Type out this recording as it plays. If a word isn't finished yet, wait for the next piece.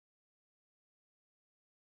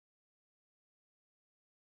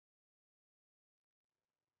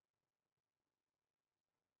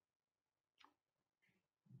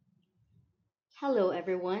Hello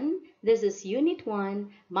everyone, this is Unit 1,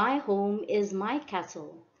 My Home is My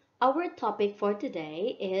Castle. Our topic for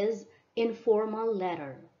today is informal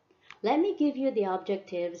letter. Let me give you the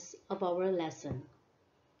objectives of our lesson.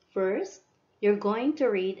 First, you're going to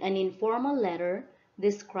read an informal letter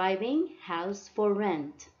describing house for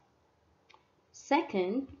rent.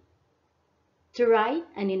 Second, to write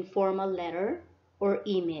an informal letter or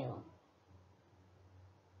email.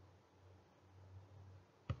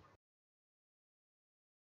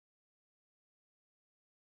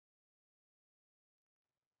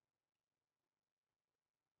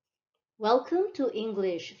 Welcome to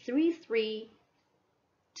English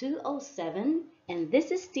 33207, and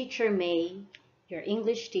this is Teacher May, your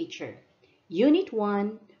English teacher. Unit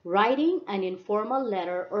 1, writing an informal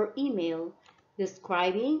letter or email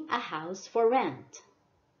describing a house for rent.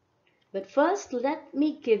 But first, let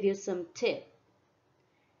me give you some tips.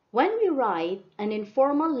 When we write an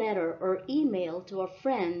informal letter or email to a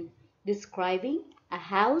friend describing a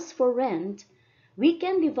house for rent, we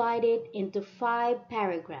can divide it into 5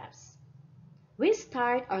 paragraphs. We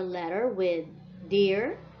start our letter with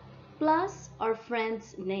Dear plus our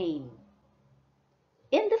friend's name.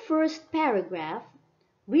 In the first paragraph,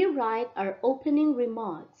 we write our opening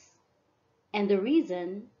remarks and the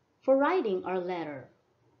reason for writing our letter.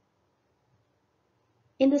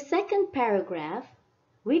 In the second paragraph,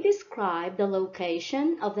 we describe the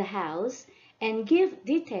location of the house and give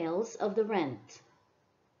details of the rent.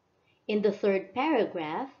 In the third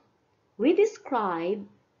paragraph, we describe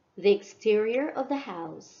the exterior of the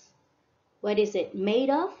house. What is it made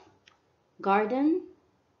of? Garden,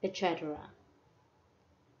 etc.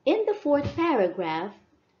 In the fourth paragraph,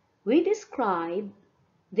 we describe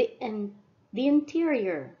the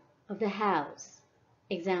interior of the house.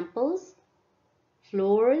 Examples: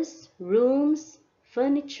 floors, rooms,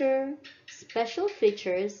 furniture, special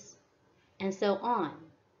features, and so on.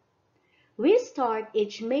 We start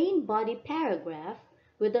each main body paragraph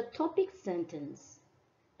with a topic sentence,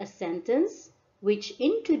 a sentence which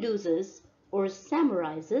introduces or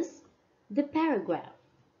summarizes the paragraph.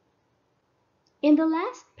 In the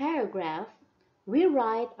last paragraph, we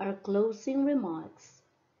write our closing remarks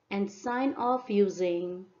and sign off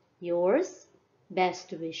using yours,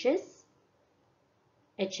 best wishes,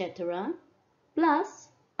 etc., plus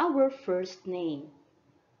our first name.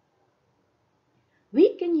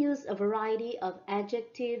 We can use a variety of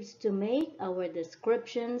adjectives to make our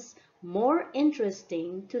descriptions more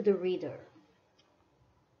interesting to the reader.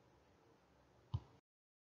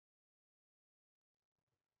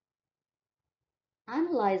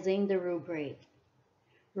 Analyzing the rubric.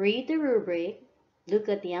 Read the rubric, look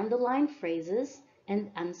at the underlined phrases, and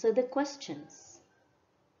answer the questions.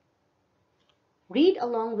 Read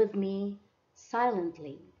along with me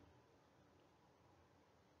silently.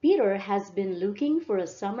 Peter has been looking for a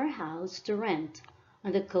summer house to rent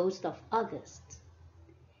on the coast of August.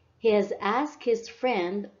 He has asked his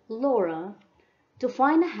friend Laura to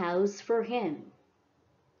find a house for him.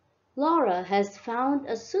 Laura has found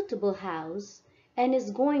a suitable house and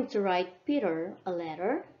is going to write Peter a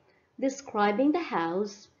letter describing the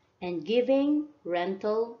house and giving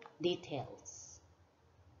rental details.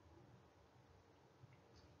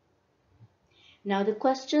 Now the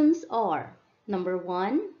questions are: number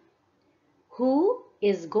 1, who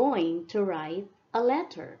is going to write a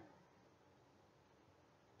letter?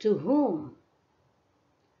 To whom?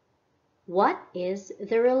 What is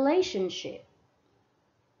the relationship?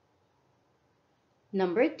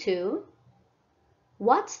 Number 2,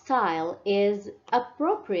 what style is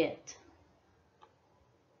appropriate?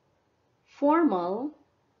 Formal,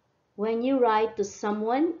 when you write to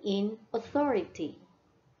someone in authority.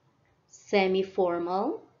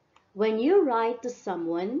 Semi-formal, when you write to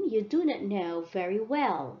someone you do not know very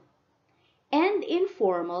well. And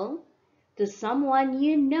informal, to someone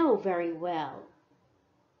you know very well.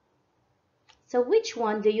 So which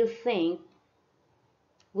one do you think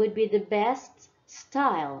would be the best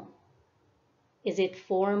style? Is it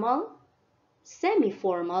formal,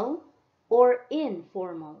 semi-formal, or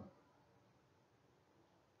informal?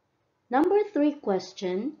 Number 3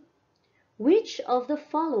 question, which of the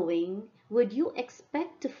following would you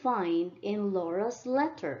expect to find in Laura's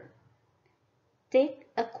letter? Tick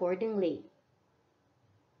accordingly.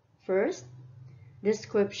 First,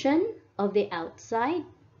 description of the outside.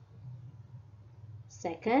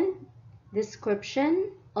 Second,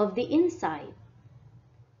 description of the inside.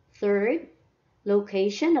 Third,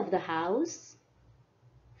 location of the house.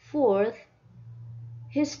 Fourth,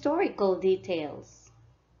 historical details.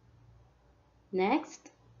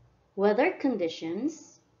 Next, weather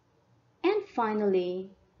conditions. And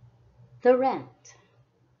finally, the rent.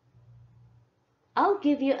 I'll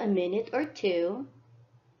give you a minute or two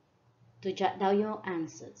to jot down your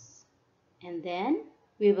answers. And then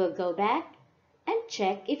we will go back and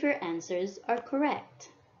check if your answers are correct.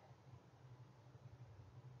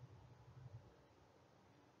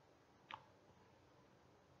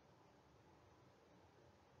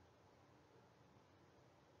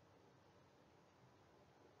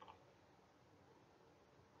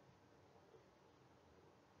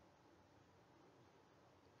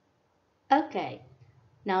 Okay,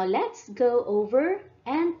 now let's go over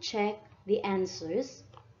and check the answers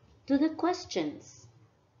to the questions.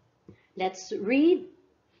 Let's read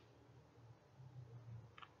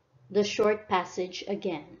the short passage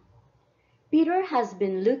again. Peter has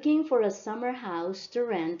been looking for a summer house to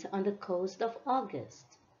rent on the coast of August.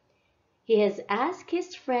 He has asked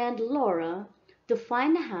his friend Laura to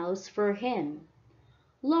find a house for him.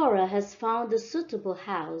 Laura has found a suitable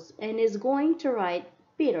house and is going to write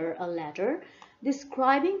Peter a letter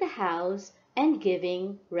describing the house and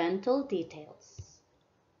giving rental details.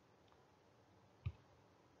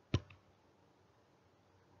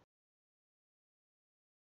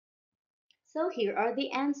 So here are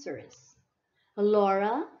the answers.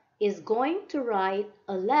 Laura is going to write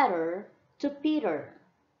a letter to Peter.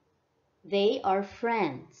 They are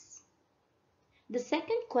friends. The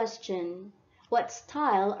second question, what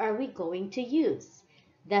style are we going to use?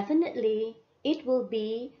 Definitely, it will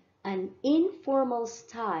be an informal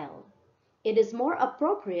style. It is more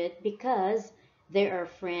appropriate because they are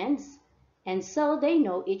friends and so they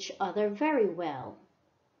know each other very well.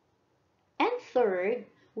 And third,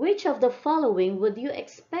 which of the following would you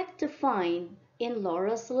expect to find in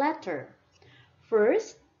Laura's letter?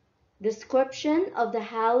 First, description of the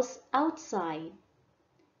house outside.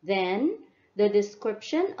 Then, the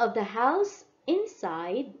description of the house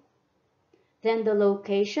inside. Then, the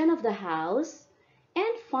location of the house.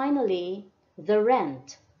 And finally, the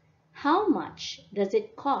rent. How much does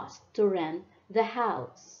it cost to rent the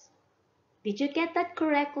house? Did you get that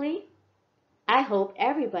correctly? I hope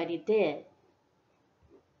everybody did.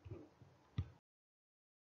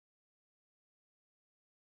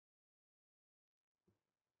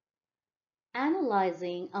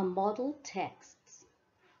 Analyzing a model text.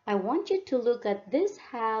 I want you to look at this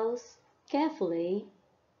house carefully,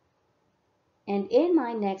 and in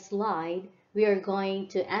my next slide, we are going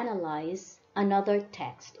to analyze another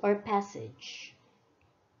text or passage.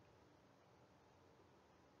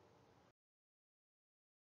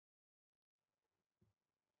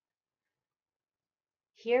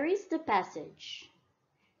 Here is the passage.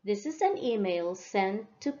 This is an email sent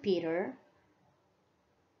to Peter,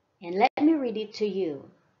 and let me read it to you.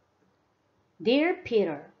 Dear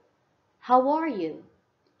Peter, how are you?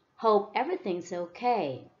 Hope everything's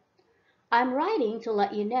okay. I'm writing to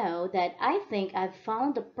let you know that I think I've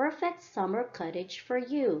found the perfect summer cottage for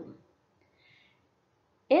you.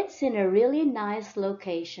 It's in a really nice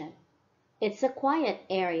location. It's a quiet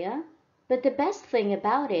area, but the best thing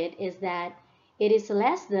about it is that it is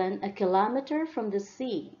less than a kilometer from the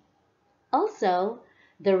sea. Also,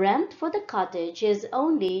 the rent for the cottage is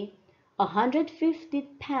only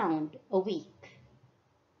 £150 a week.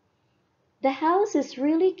 The house is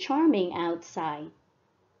really charming outside.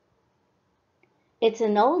 It's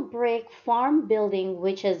an old brick farm building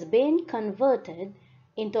which has been converted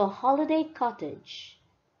into a holiday cottage.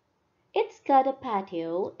 It's got a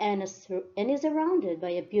patio and is surrounded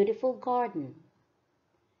by a beautiful garden.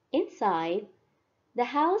 Inside, the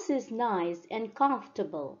house is nice and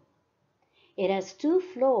comfortable. It has 2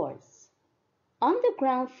 floors. On the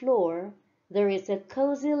ground floor, there is a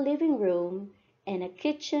cozy living room and a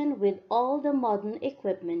kitchen with all the modern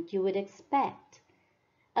equipment you would expect,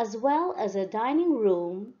 as well as a dining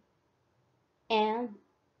room and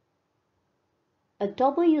a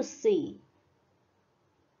WC.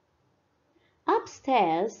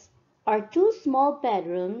 Upstairs are 2 small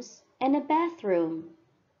bedrooms and a bathroom.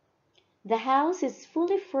 The house is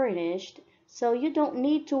fully furnished, so you don't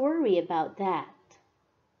need to worry about that.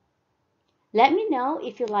 Let me know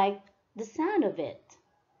if you like the sound of it.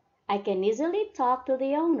 I can easily talk to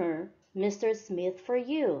the owner, Mr. Smith, for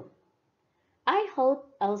you. I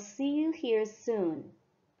hope I'll see you here soon.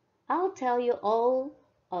 I'll tell you all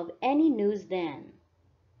of any news then.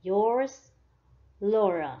 Yours,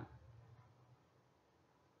 Laura.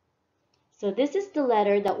 So this is the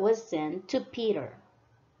letter that was sent to Peter.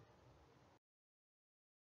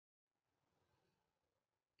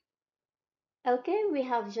 Okay, we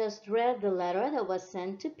have just read the letter that was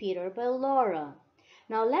sent to Peter by Laura.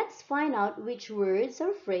 Now let's find out which words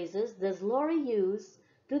or phrases does Laura use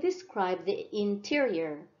to describe the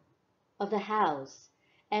interior of the house,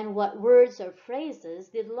 and what words or phrases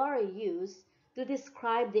did Laura use to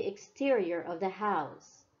describe the exterior of the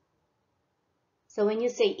house. So when you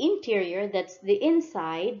say interior, that's the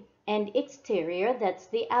inside, and exterior, that's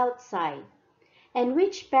the outside. And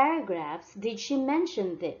which paragraphs did she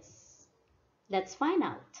mention this? Let's find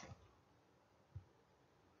out.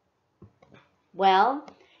 Well,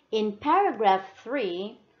 in paragraph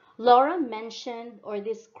 3, Laura mentioned or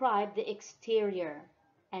described the exterior,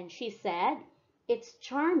 and she said, it's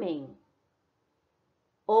charming.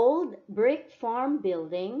 Old brick farm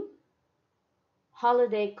building,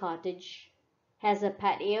 holiday cottage, has a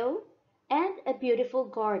patio and a beautiful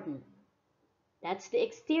garden. That's the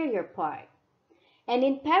exterior part. And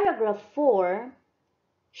in paragraph 4,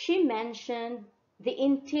 she mentioned the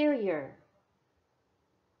interior.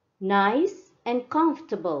 Nice and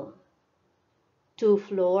comfortable. 2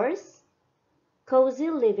 floors, cozy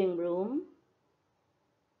living room,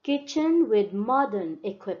 kitchen with modern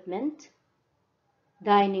equipment,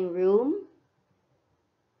 dining room,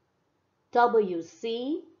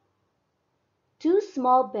 WC, 2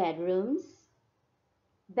 small bedrooms,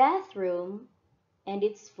 bathroom, and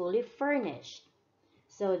it's fully furnished.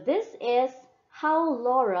 So this is how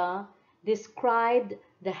Laura described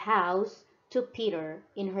the house to Peter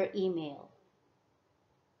in her email.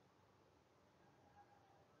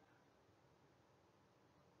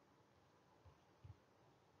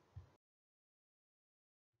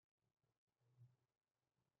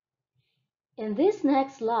 In this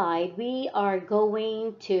next slide, we are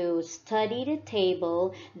going to study the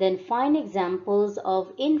table, then find examples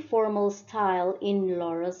of informal style in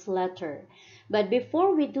Laura's letter. But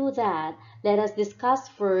before we do that, let us discuss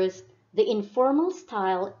first the informal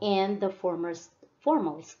style and the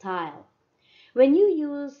formal style. When you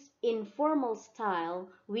use informal style,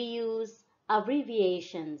 we use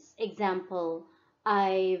abbreviations. Example,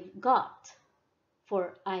 I've got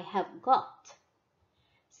for I have got.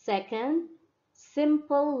 Second,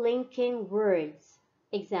 simple linking words.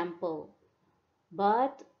 Example,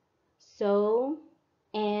 but, so,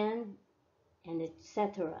 and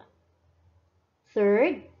etc.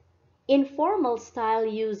 Third, informal style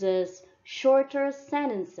uses shorter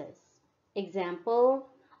sentences. Example,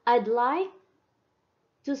 I'd like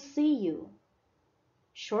to see you.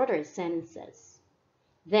 Shorter sentences.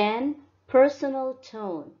 Then, personal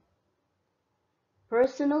tone.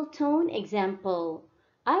 Personal tone, example,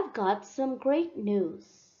 I've got some great news.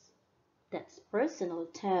 That's personal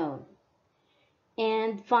tone.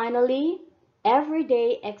 And finally,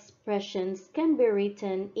 everyday expressions can be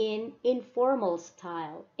written in informal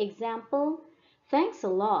style. Example, thanks a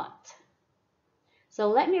lot. So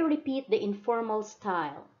let me repeat the informal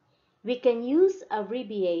style. We can use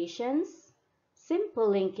abbreviations, simple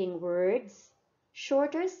linking words,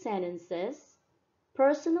 shorter sentences,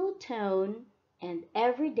 personal tone, and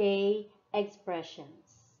everyday expressions.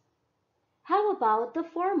 How about the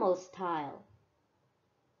formal style?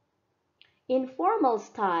 In formal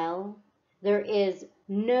style, there is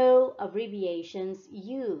no abbreviations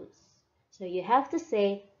used. So you have to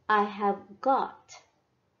say, I have got.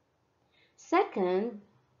 Second,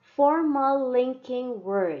 formal linking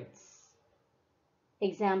words.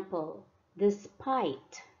 Example,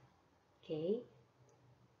 despite. Okay?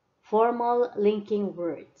 Formal linking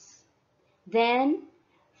words. Then,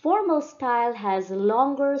 formal style has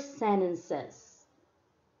longer sentences.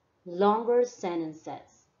 Longer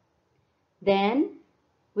sentences. Then,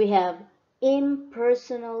 we have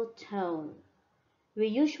impersonal tone. We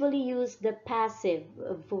usually use the passive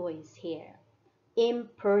voice here.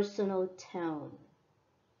 Impersonal tone.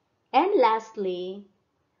 And lastly,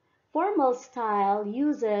 formal style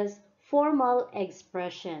uses formal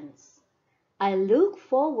expressions. I look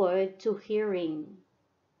forward to hearing,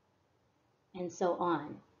 and so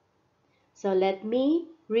on. So let me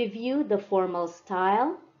review the formal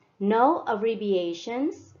style. No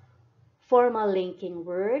abbreviations, formal linking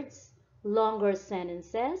words, longer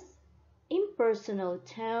sentences, impersonal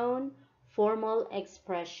tone, formal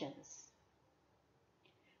expressions.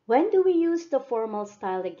 When do we use the formal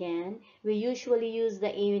style again? We usually use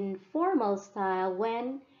the informal style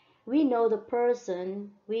when we know the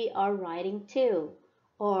person we are writing to,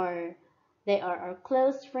 or they are our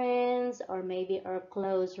close friends, or maybe our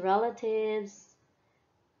close relatives,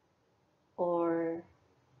 or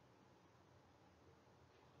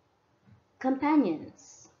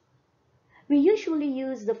companions. We usually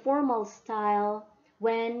use the formal style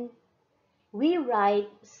when we write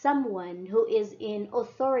someone who is in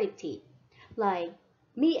authority, like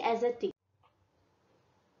me as a teacher.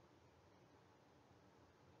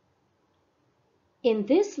 In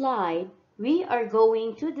this slide, we are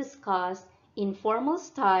going to discuss informal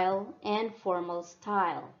style and formal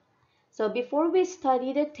style. So before we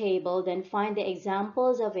study the table, then find the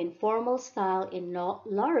examples of informal style in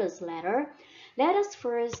Laura's letter, let us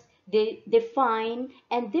first define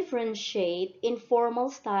and differentiate informal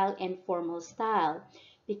style and formal style,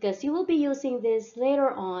 because you will be using this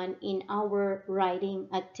later on in our writing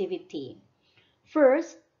activity.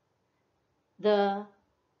 First, the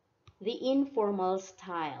informal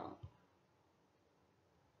style.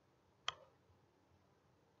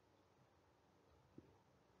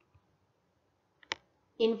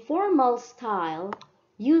 Informal style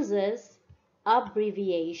uses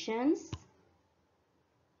abbreviations.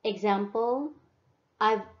 Example,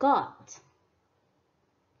 I've got.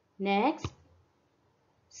 Next,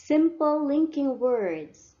 simple linking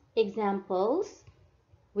words. Examples,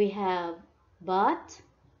 we have but,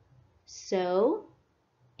 so,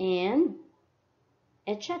 and,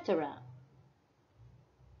 etc.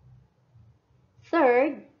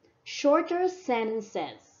 Third, shorter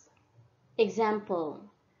sentences. Example,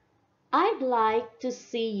 I'd like to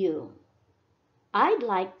see you. I'd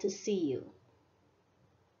like to see you.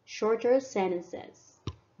 Shorter sentences.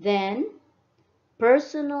 Then,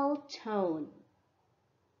 personal tone.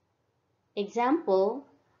 Example,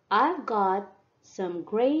 I've got some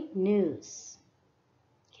great news.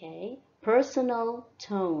 Okay, personal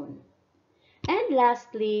tone. And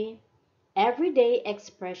lastly, everyday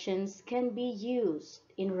expressions can be used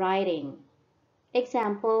in writing.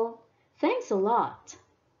 Example, thanks a lot.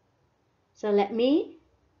 So let me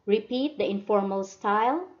repeat the informal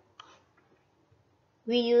style.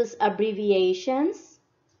 We use abbreviations,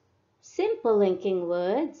 simple linking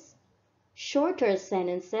words, shorter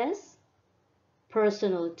sentences,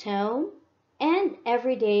 personal tone, and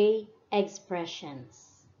everyday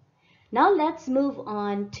expressions. Now let's move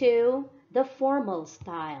on to the formal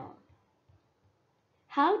style.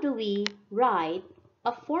 How do we write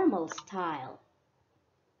a formal style?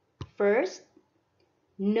 First,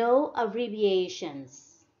 no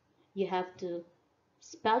abbreviations. You have to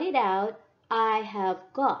spell it out. I have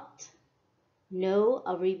got. No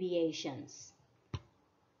abbreviations.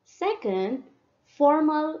 Second,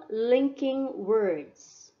 formal linking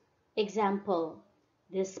words. Example,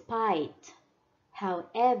 despite,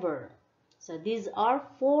 however. So these are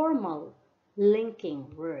formal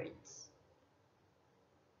linking words.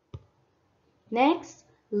 Next,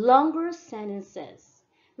 longer sentences.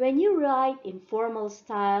 When you write in formal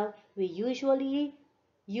style, we usually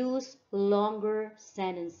use longer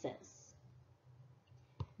sentences.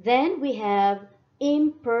 Then we have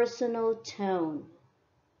impersonal tone.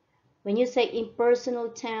 When you say impersonal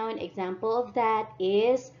tone, example of that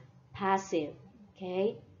is passive.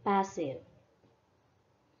 Okay, passive.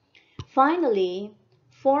 Finally,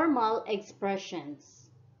 formal expressions.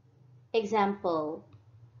 Example,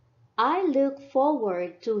 I look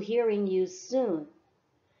forward to hearing you soon.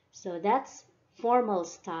 So that's formal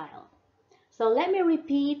style. So let me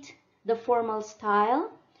repeat the formal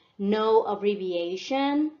style. No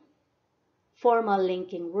abbreviation, formal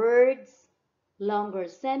linking words, longer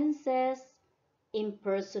sentences,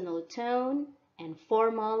 impersonal tone, and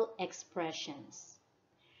formal expressions.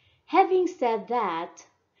 Having said that,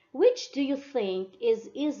 which do you think is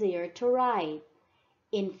easier to write?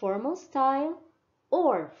 Informal style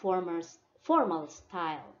or formal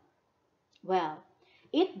style? Well,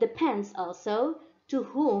 it depends also to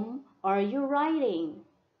whom are you writing?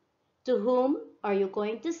 To whom are you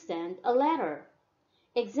going to send a letter?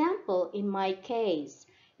 Example, in my case,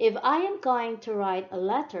 if I am going to write a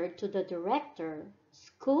letter to the director,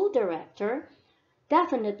 school director,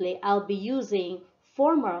 definitely I'll be using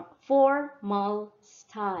formal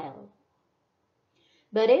style.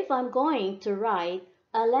 But if I'm going to write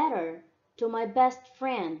a letter to my best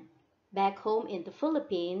friend back home in the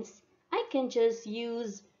Philippines, I can just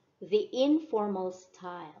use the informal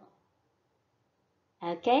style.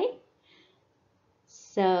 Okay?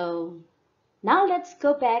 So now let's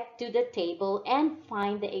go back to the table and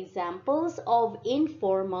find the examples of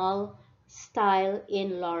informal style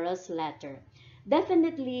in Laura's letter.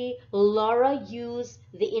 Definitely, Laura used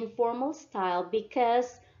the informal style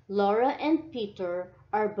because Laura and Peter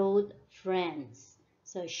are both friends.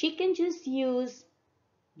 So she can just use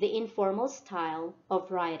the informal style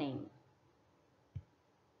of writing.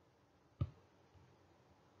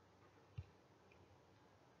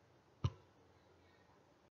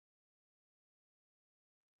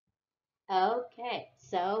 Okay,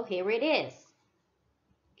 so here it is.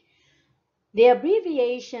 The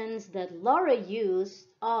abbreviations that Laura used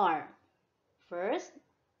are, first,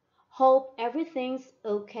 hope everything's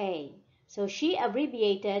okay. So she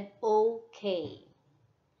abbreviated OK.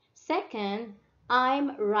 Second,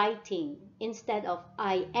 I'm writing instead of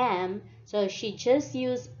I am, so she just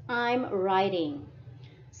used I'm writing.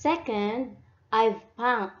 Second, I've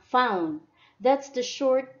found. That's the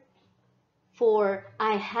short for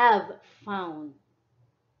I have found.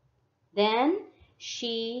 Then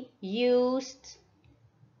she used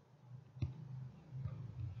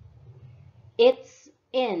it's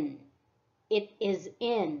in. It is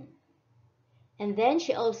in. And then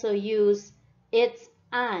she also used it's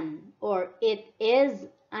an or it is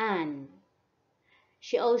an.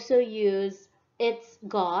 She also used it's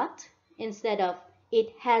got instead of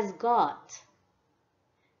it has got.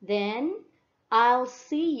 Then I'll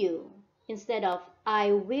see you instead of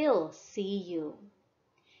I will see you.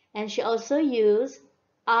 And she also used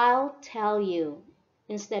I'll tell you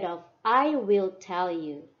instead of I will tell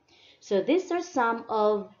you. So these are some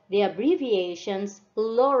of the abbreviations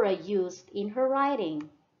Laura used in her writing.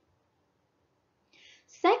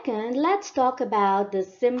 Second, let's talk about the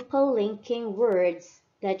simple linking words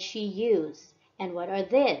that she used. And what are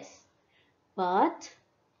these? But,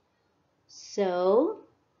 so,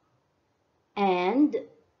 and,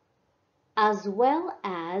 as well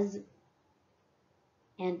as,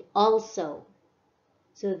 and also.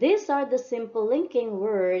 So these are the simple linking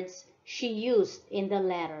words she used in the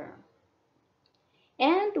letter.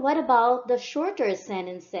 And what about the shorter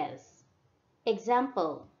sentences?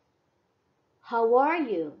 Example, how are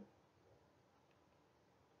you?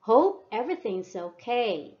 Hope everything's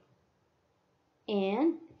okay.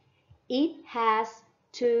 And it has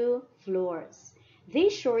 2 floors.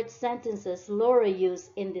 These short sentences Laura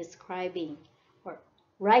used in describing or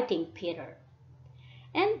writing Peter.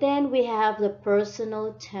 And then we have the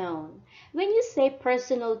personal tone. When you say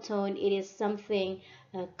personal tone, it is something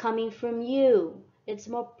coming from you. It's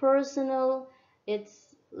more personal.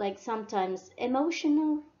 It's like sometimes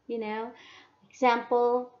emotional, you know.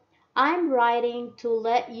 Example, I'm writing to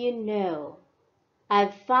let you know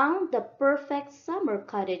I've found the perfect summer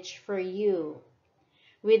cottage for you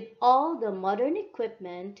with all the modern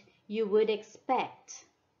equipment you would expect.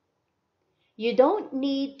 You don't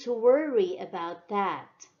need to worry about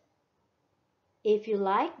that. If you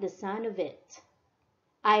like the sound of it,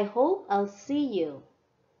 I hope I'll see you.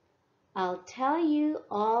 I'll tell you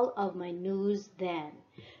all of my news then.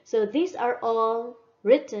 So these are all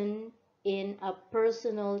written in a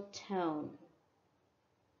personal tone.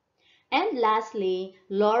 And lastly,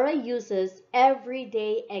 Laura uses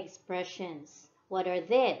everyday expressions. What are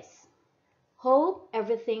these? Hope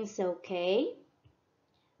everything's okay.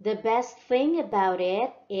 The best thing about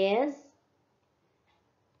it is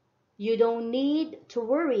you don't need to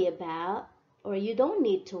worry about, or you don't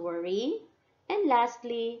need to worry. And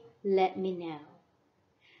lastly, let me know.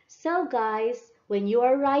 So guys, when you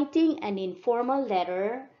are writing an informal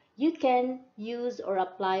letter, you can use or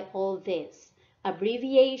apply all this.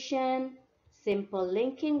 Abbreviation, simple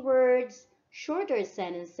linking words, shorter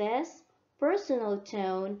sentences, personal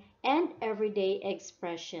tone, and everyday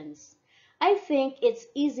expressions. I think it's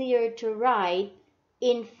easier to write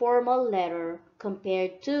informal letter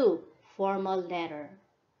compared to formal letter.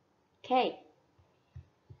 Okay.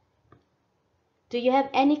 Do you have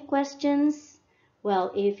any questions?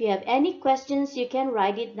 Well, if you have any questions, you can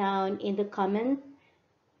write it down in the comment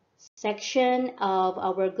section of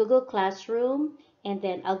our Google Classroom, and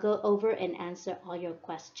then I'll go over and answer all your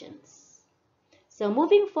questions. So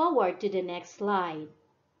moving forward to the next slide.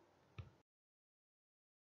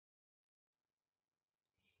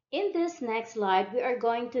 In this next slide, we are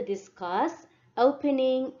going to discuss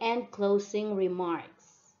opening and closing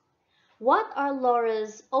remarks. What are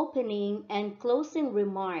Laura's opening and closing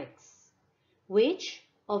remarks? Which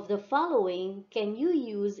of the following can you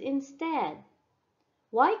use instead?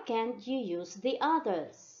 Why can't you use the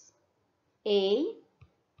others? A.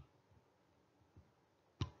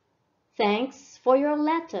 Thanks for your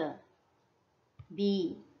letter.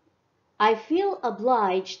 B. I feel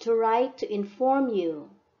obliged to write to inform you.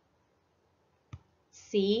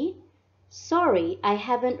 C. Sorry, I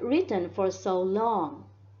haven't written for so long.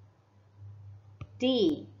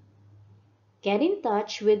 D. Get in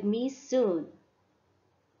touch with me soon.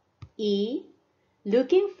 E.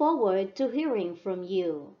 Looking forward to hearing from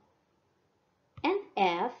you. And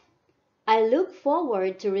F. I look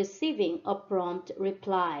forward to receiving a prompt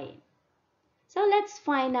reply. So let's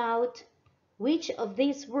find out which of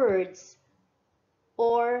these words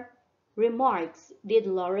or remarks did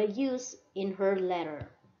Laura use in her letter.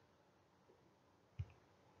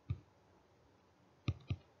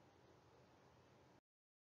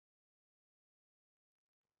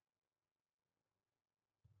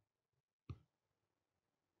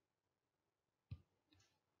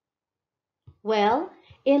 Well,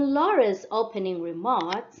 In Laura's opening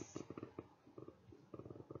remarks,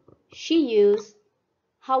 she used,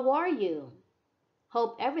 "How are you?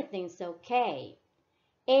 Hope everything's okay."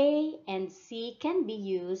 A and C can be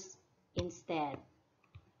used instead.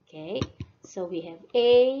 Okay, so we have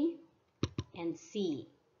A and C.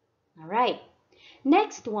 All right.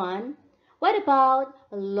 Next one, what about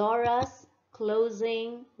Laura's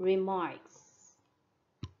closing remarks?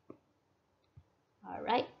 All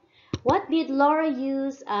right. What did Laura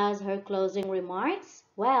use as her closing remarks?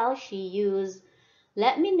 Well, she used,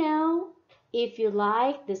 "Let me know if you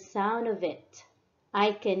like the sound of it.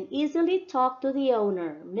 I can easily talk to the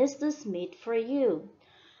owner, Mr. Smith, for you.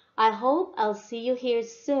 I hope I'll see you here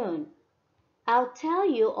soon. I'll tell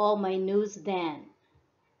you all my news then."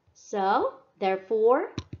 So,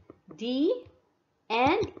 therefore, D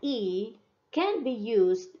and E can be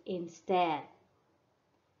used instead.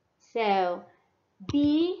 So,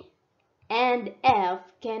 B and F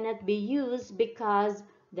cannot be used because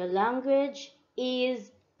the language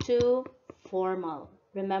is too formal.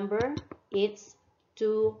 Remember, it's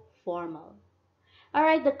too formal. All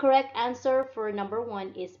right, the correct answer for number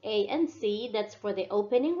 1 is A and C. That's for the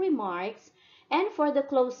opening remarks. And for the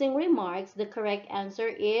closing remarks, the correct answer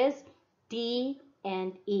is D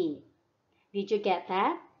and E. Did you get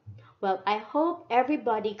that? Well, I hope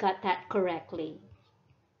everybody got that correctly.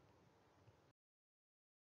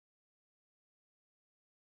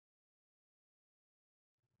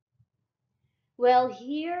 Well,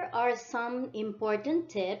 here are some important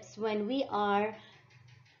tips when we are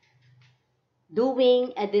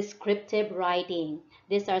doing a descriptive writing.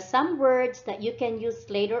 These are some words that you can use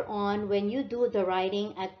later on when you do the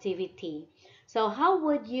writing activity. So how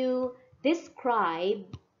would you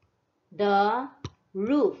describe the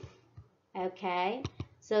roof? Okay,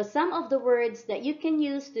 so some of the words that you can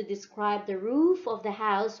use to describe the roof of the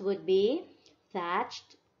house would be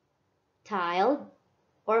thatched, tiled,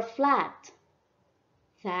 or flat.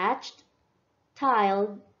 Thatched,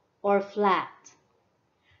 tiled, or flat.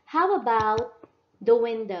 How about the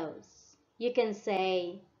windows? You can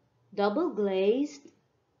say double glazed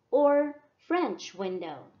or French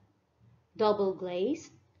window. Double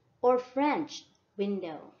glazed or French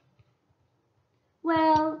window.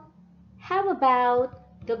 Well, how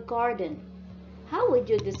about the garden? How would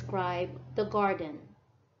you describe the garden?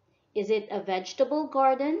 Is it a vegetable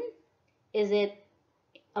garden? Is it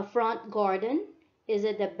a front garden? Is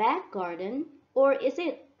it a back garden? Or is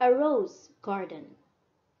it a rose garden?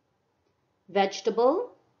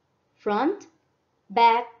 Vegetable, front,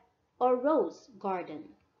 back, or rose garden?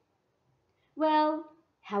 Well,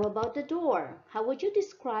 how about the door? How would you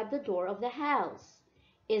describe the door of the house?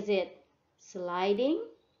 Is it sliding,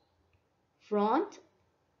 front,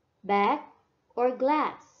 back, or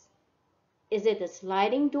glass? Is it a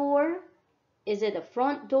sliding door? Is it a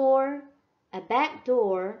front door, a back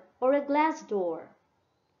door, or a glass door?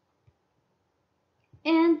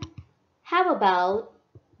 And how about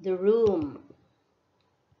the room?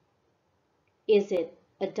 Is it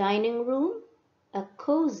a dining room, a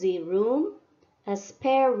cozy room, a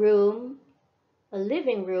spare room, a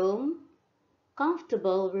living room,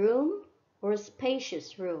 comfortable room, or a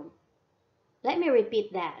spacious room? Let me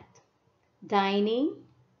repeat that. Dining,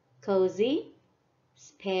 cozy,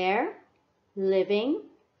 spare, living,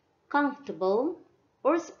 comfortable,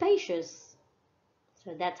 or spacious.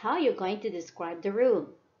 So that's how you're going to describe the room.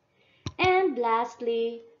 And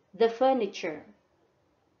lastly, the furniture.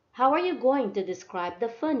 How are you going to describe the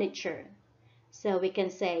furniture? So we can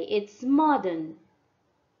say it's modern,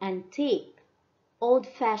 antique,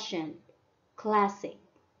 old-fashioned, classic.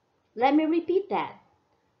 Let me repeat that.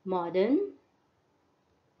 Modern,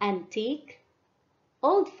 antique,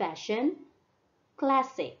 old-fashioned,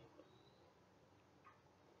 classic.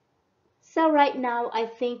 So right now, I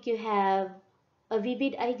think you have a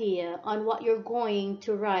vivid idea on what you're going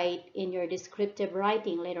to write in your descriptive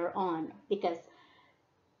writing later on, because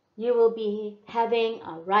you will be having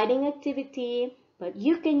a writing activity, but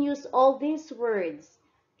you can use all these words,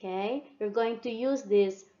 okay? You're going to use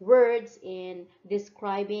these words in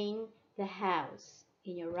describing the house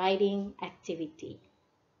in your writing activity.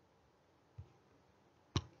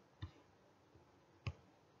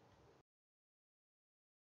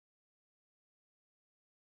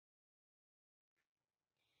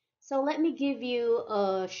 So let me give you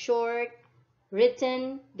a short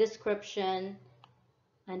written description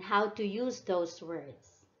on how to use those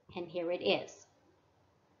words. And here it is.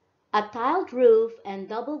 A tiled roof and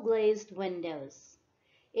double glazed windows.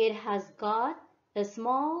 It has got a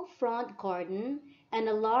small front garden and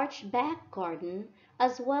a large back garden,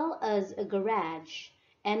 as well as a garage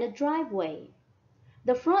and a driveway.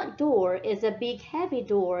 The front door is a big heavy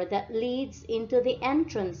door that leads into the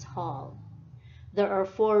entrance hall. There are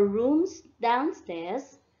 4 rooms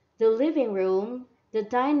downstairs: the living room, the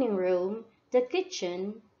dining room, the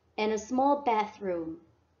kitchen, and a small bathroom.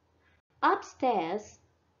 Upstairs,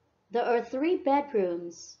 there are 3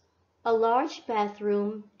 bedrooms, a large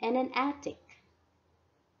bathroom, and an attic.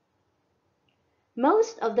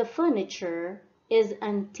 Most of the furniture is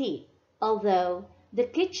antique, although the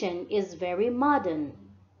kitchen is very modern.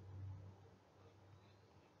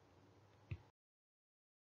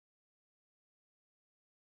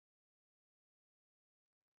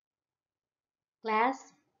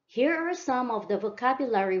 Class, here are some of the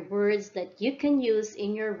vocabulary words that you can use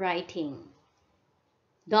in your writing.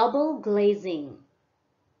 Double glazing.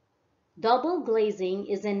 Double glazing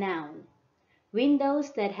is a noun.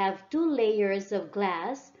 Windows that have 2 layers of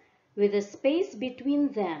glass with a space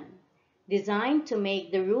between them, designed to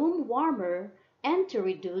make the room warmer and to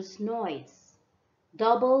reduce noise.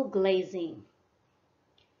 Double glazing.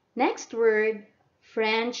 Next word,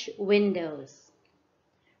 French windows.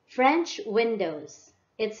 French windows.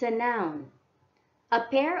 It's a noun. A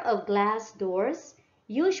pair of glass doors,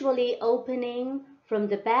 usually opening from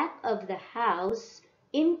the back of the house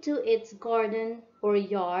into its garden or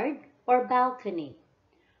yard or balcony.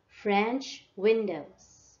 French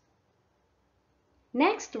windows.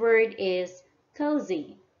 Next word is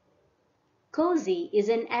cozy. Cozy is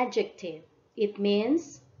an adjective. It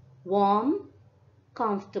means warm,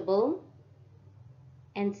 comfortable,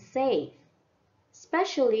 and safe,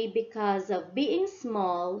 especially because of being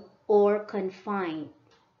small or confined.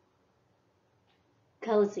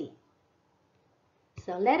 Cozy.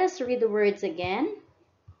 So let us read the words again.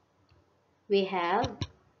 We have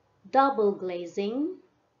double glazing.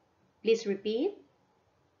 Please repeat.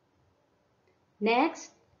 Next,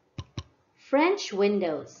 French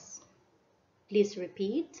windows. Please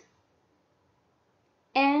repeat.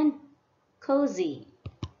 And cozy.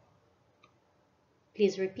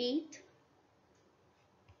 Please repeat.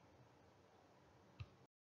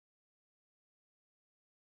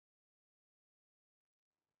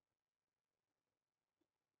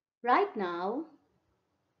 Right now,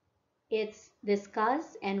 it's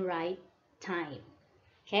discuss and write time.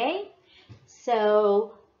 Okay?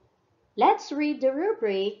 So, let's read the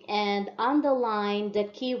rubric and underline the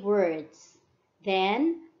key words.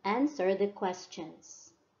 Then, answer the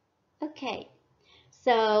questions. Okay.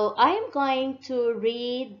 So, I am going to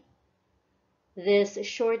read this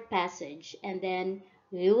short passage and then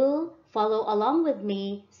you will follow along with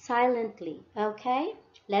me silently. Okay?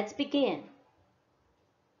 Let's begin.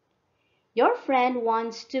 Your friend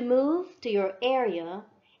wants to move to your area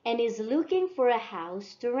and is looking for a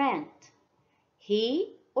house to rent.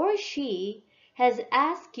 He or she has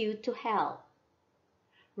asked you to help.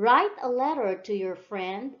 Write a letter to your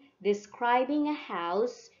friend describing a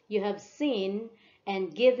house you have seen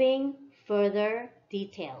and giving further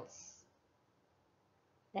details.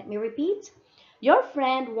 Let me repeat. Your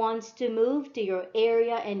friend wants to move to your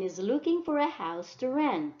area and is looking for a house to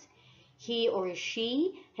rent. He or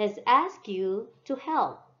she has asked you to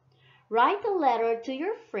help. Write a letter to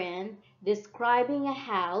your friend describing a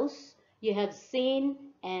house you have seen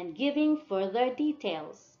and giving further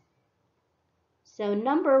details. So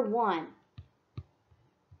number 1,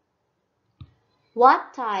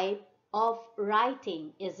 what type of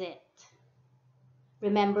writing is it?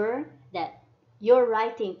 Remember that you're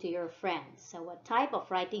writing to your friends. So what type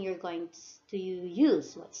of writing you're going to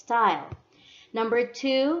use? What style? Number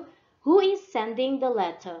 2, who is sending the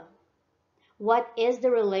letter? What is the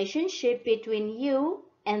relationship between you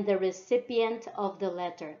and the recipient of the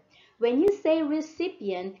letter? When you say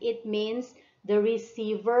recipient, it means the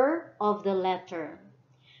receiver of the letter.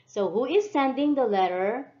 So who is sending the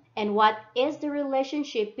letter and what is the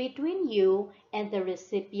relationship between you and the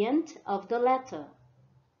recipient of the letter?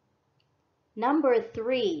 Number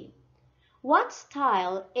 3, what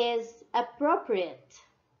style is appropriate?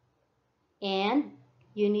 And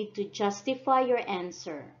you need to justify your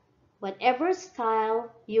answer. Whatever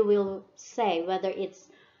style you will say, whether it's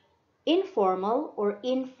informal or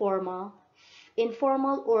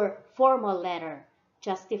formal letter,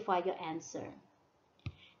 justify your answer.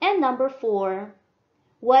 And number 4,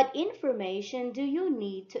 what information do you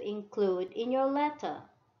need to include in your letter?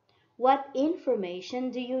 What information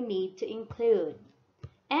do you need to include?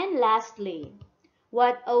 And lastly,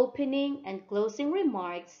 what opening and closing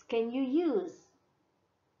remarks can you use?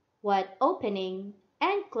 What opening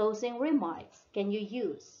and closing remarks can you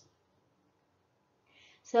use?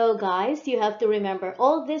 So guys, you have to remember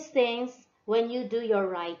all these things when you do your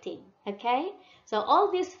writing, okay? So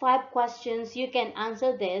all these 5 questions, you can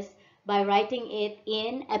answer this by writing it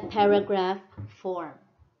in a paragraph form.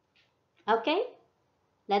 Okay,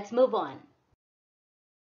 let's move on.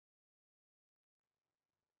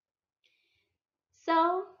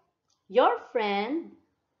 So, your friend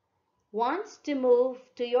wants to move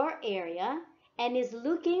to your area and is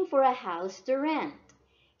looking for a house to rent.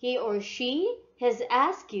 He or she has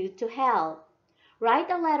asked you to help. Write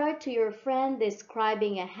a letter to your friend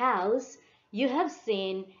describing a house you have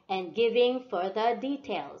seen and giving further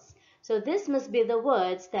details. So this must be the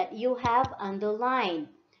words that you have underlined.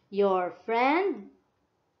 Your friend,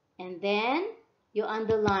 and then you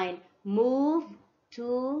underline move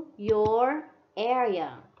to your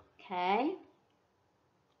area. Okay?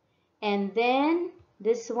 And then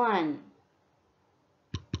this one,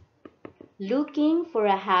 looking for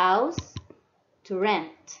a house to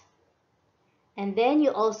rent. And then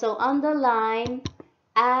you also underline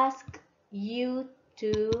ask you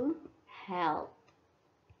to help.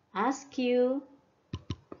 Ask you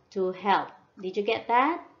to help. Did you get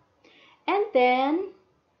that? And then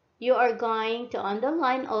you are going to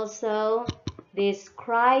underline also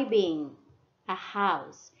describing a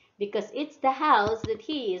house because it's the house that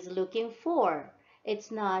he is looking for.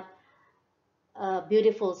 It's not a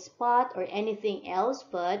beautiful spot or anything else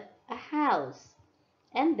but a house.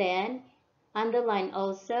 And then underline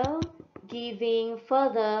also giving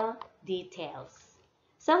further details.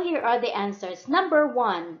 So here are the answers. Number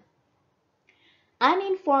 1, an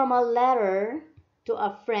informal letter to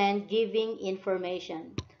a friend giving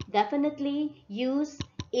information. Definitely use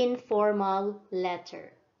informal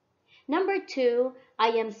letter. Number 2, I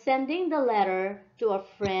am sending the letter to a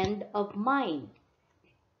friend of mine.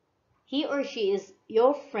 He or she is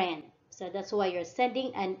your friend, so that's why you're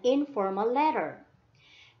sending an informal letter.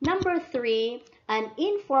 Number 3, an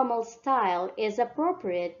informal style is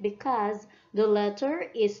appropriate because the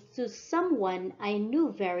letter is to someone I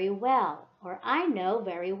knew very well or I know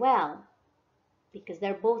very well because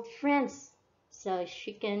they're both friends. So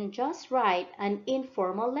she can just write an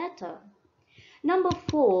informal letter. Number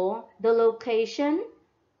 4, the location,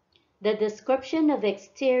 the description of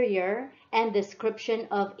exterior and description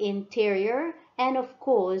of interior, and of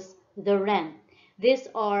course the rent. These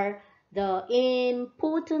are the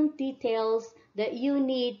important details that you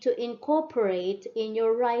need to incorporate in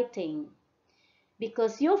your writing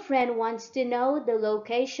because your friend wants to know the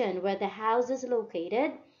location where the house is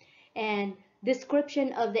located and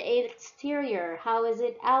description of the exterior. How is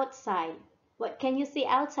it outside? What can you see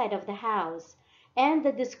outside of the house? And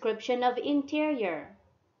the description of interior.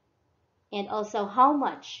 And also how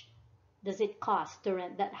much does it cost to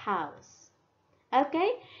rent that house?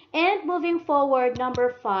 Okay, and moving forward,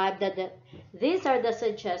 number 5, these are the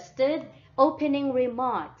suggested opening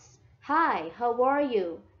remarks. Hi, how are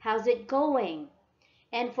you? How's it going?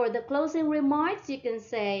 And for the closing remarks, you can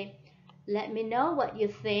say, let me know what you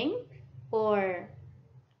think, or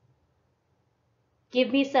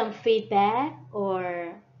give me some feedback,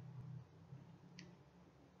 or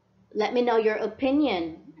let me know your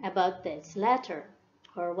opinion about this letter,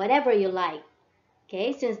 or whatever you like.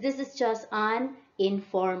 Okay, since this is just an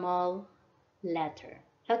informal letter.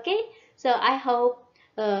 Okay, so I hope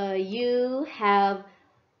you have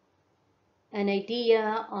an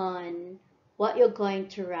idea on what you're going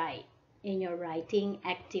to write in your writing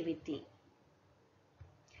activity.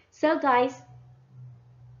 So guys,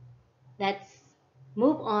 let's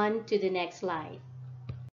move on to the next slide.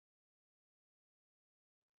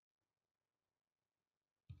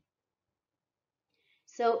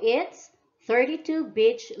 So it's 32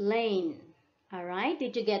 Beach Lane. All right,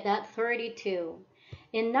 did you get that? 32.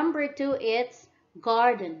 In number 2, it's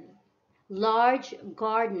garden. Large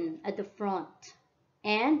garden at the front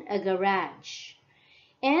and a garage.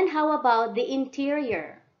 And how about the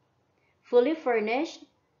interior? Fully furnished,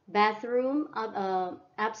 bathroom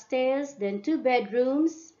upstairs, then 2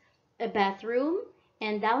 bedrooms, a bathroom,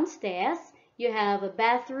 and downstairs you have a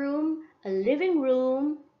bathroom, a living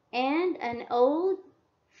room, and an old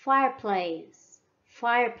fireplace,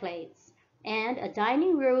 and a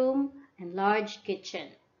dining room and large kitchen.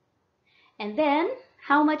 And then,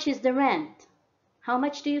 how much is the rent? How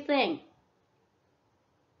much do you think?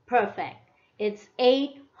 Perfect. It's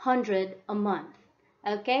 800 a month.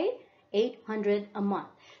 Okay? 800 a month.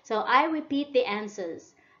 So I repeat the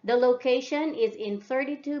answers. The location is in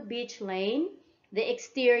 32 Beach Lane. The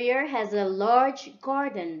exterior has a large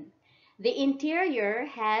garden. The interior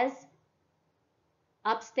has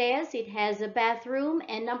upstairs, it has a bathroom,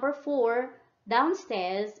 and number 4,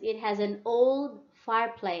 downstairs, it has an old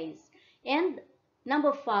fireplace. And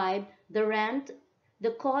number 5, the rent, the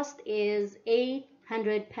cost is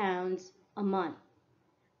 £800 a month.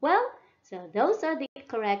 Well, So those are the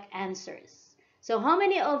correct answers. So how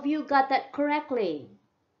many of you got that correctly?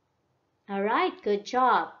 All right, good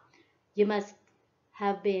job. You must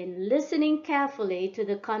have been listening carefully to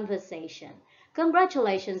the conversation.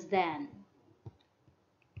 Congratulations then.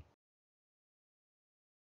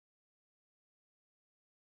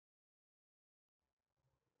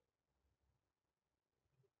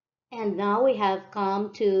 And now we have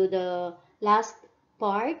come to the last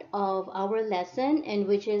part of our lesson, and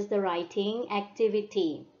which is the writing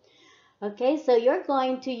activity. Okay, so you're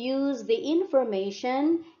going to use the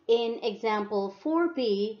information in example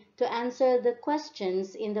 4B to answer the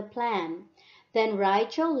questions in the plan. Then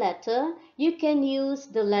write your letter. You can use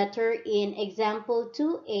the letter in example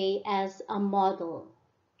 2A as a model.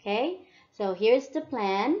 Okay, so here's the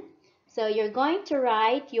plan. So you're going to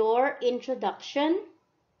write your introduction.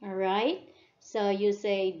 All right, so you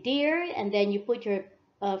say dear, and then you put your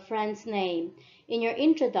friend's name. In your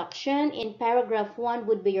introduction, in paragraph 1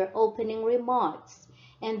 would be your opening remarks.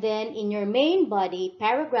 And then in your main body,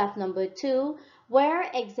 paragraph number 2, where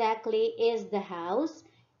exactly is the house?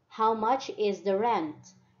 How much is the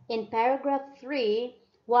rent? In paragraph 3,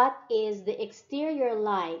 what is the exterior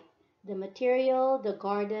like? The material, the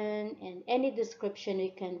garden, and any description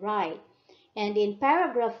you can write. And in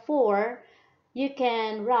paragraph 4, you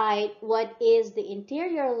can write what is the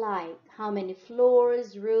interior like, how many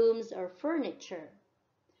floors, rooms, or furniture.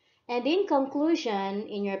 And in conclusion,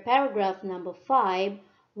 in your paragraph number 5,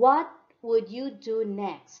 what would you do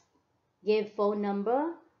next? Give phone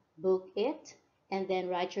number, book it, and then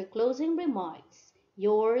write your closing remarks.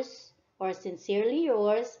 Yours or sincerely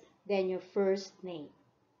yours, then your first name.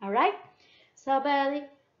 All right? So by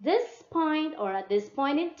this point or at this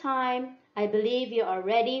point in time, I believe you are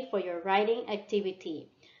ready for your writing activity.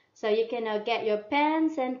 So you can now get your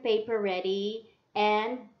pens and paper ready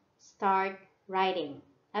and start writing.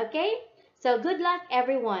 Okay? So good luck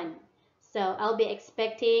everyone. So I'll be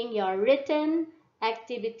expecting your written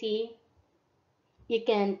activity. You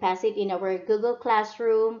can pass it in our Google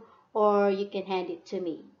Classroom or you can hand it to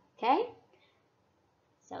me. Okay?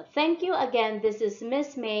 So thank you again. This is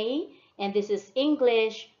Miss May and this is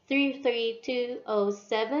English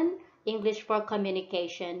 33207, English for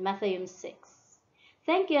Communication, Mathayum 6.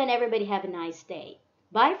 Thank you and everybody have a nice day.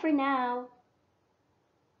 Bye for now.